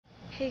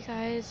Hey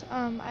guys,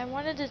 I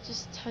wanted to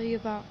just tell you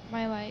about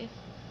my life.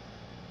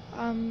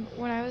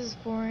 When I was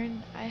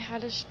born, I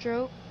had a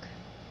stroke,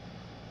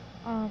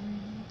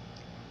 um,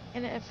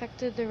 and it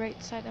affected the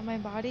right side of my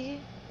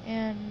body,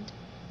 and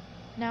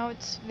now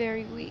it's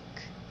very weak,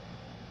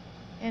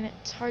 and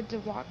it's hard to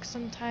walk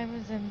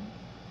sometimes, and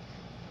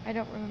I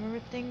don't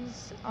remember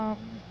things,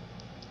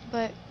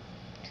 but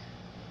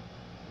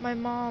my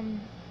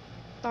mom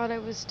thought I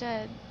was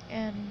dead,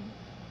 and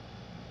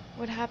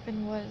what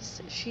happened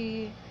was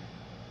she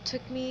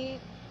took me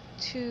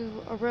to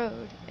a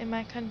road in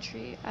my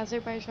country,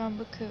 Azerbaijan,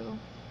 Baku,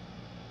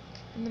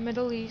 in the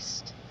Middle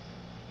East,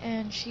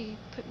 and she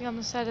put me on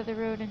the side of the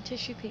road in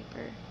tissue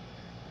paper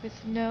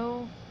with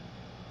no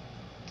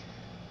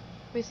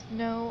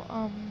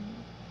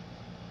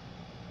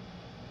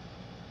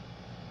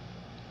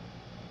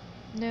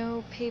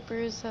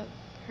papers of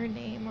her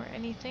name or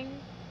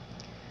anything.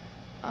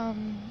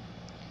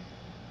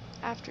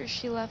 After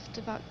she left,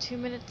 about 2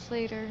 minutes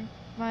later,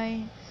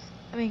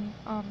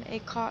 a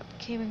cop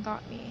came and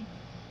got me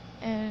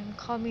and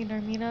called me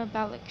Narmina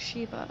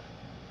Balakshiba.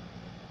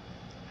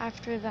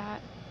 After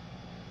that,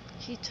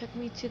 he took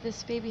me to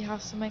this baby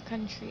house in my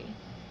country.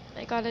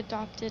 I got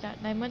adopted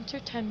at 9 months or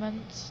 10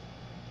 months,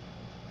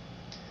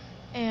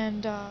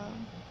 and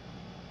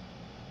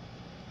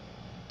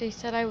they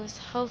said I was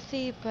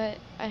healthy, but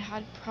I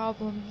had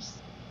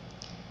problems,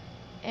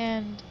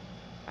 and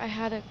I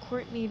had a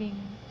court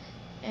meeting,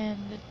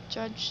 and the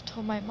judge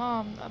told my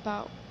mom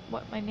about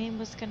what my name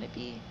was going to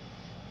be,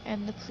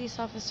 and the police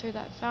officer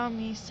that found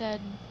me said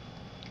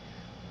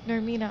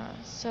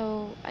Narmina,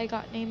 so I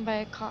got named by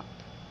a cop,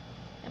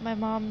 and my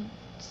mom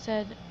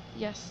said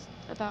yes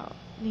about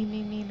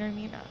naming me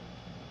Narmina.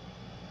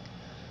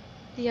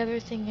 The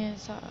other thing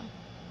is,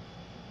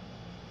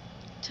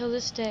 till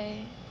this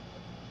day,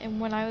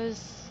 and when I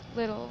was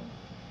little,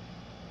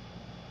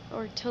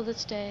 or till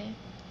this day,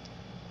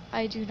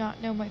 I do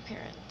not know my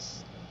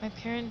parents. My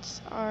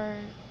parents are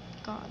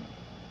gone,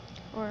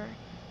 or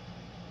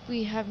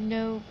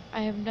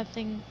I have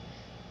nothing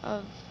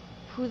of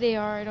who they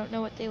are. I don't know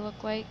what they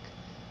look like.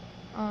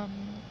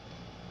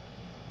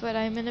 But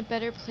I'm in a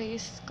better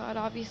place. God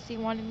obviously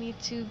wanted me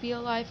to be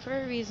alive for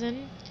a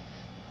reason.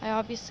 I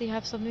obviously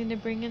have something to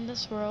bring in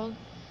this world,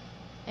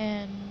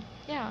 and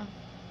yeah.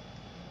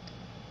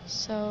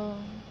 So,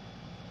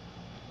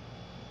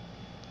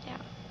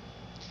 yeah.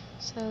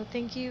 So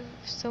thank you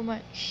so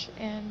much,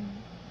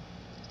 and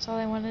that's all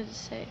I wanted to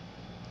say.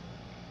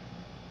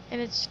 And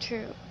it's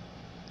true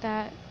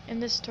that,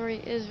 and this story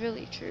is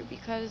really true,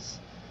 because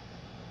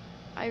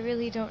I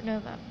really don't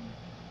know them,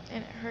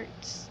 and it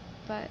hurts,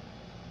 but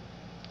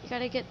you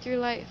gotta get through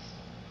life.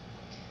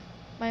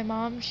 My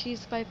mom,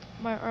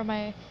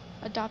 my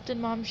adopted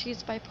mom,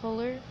 she's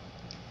bipolar,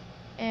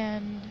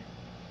 and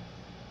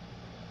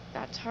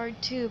that's hard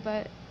too,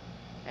 but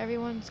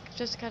everyone's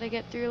just gotta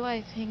get through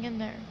life, hang in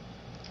there.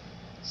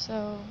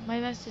 So my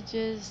message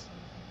is,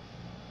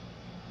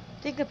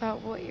 think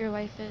about what your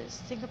life is,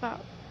 think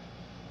about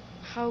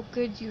how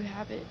good you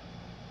have it,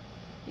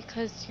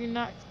 because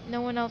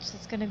no one else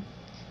is gonna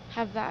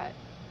have that.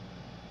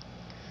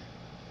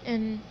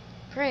 And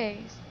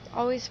pray,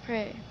 always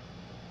pray.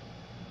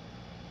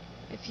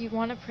 If you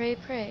want to pray,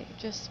 pray.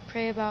 Just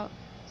pray about,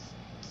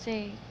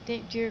 say,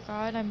 dear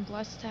God, I'm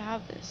blessed to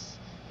have this.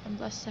 I'm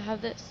blessed to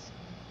have this.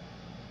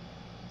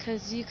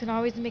 Because you can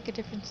always make a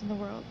difference in the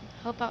world.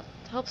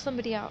 Help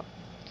somebody out.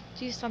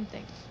 Do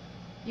something.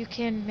 You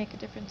can make a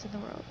difference in the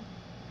world.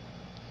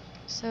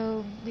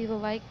 So leave a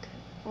like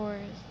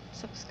or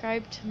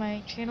subscribe to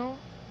my channel,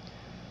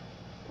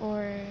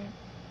 or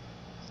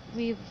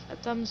leave a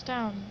thumbs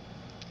down.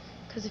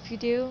 Because if you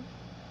do,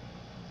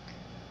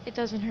 it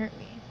doesn't hurt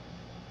me.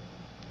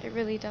 It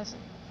really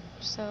doesn't.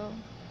 So,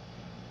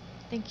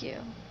 thank you.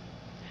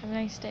 Have a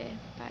nice day.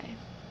 Bye.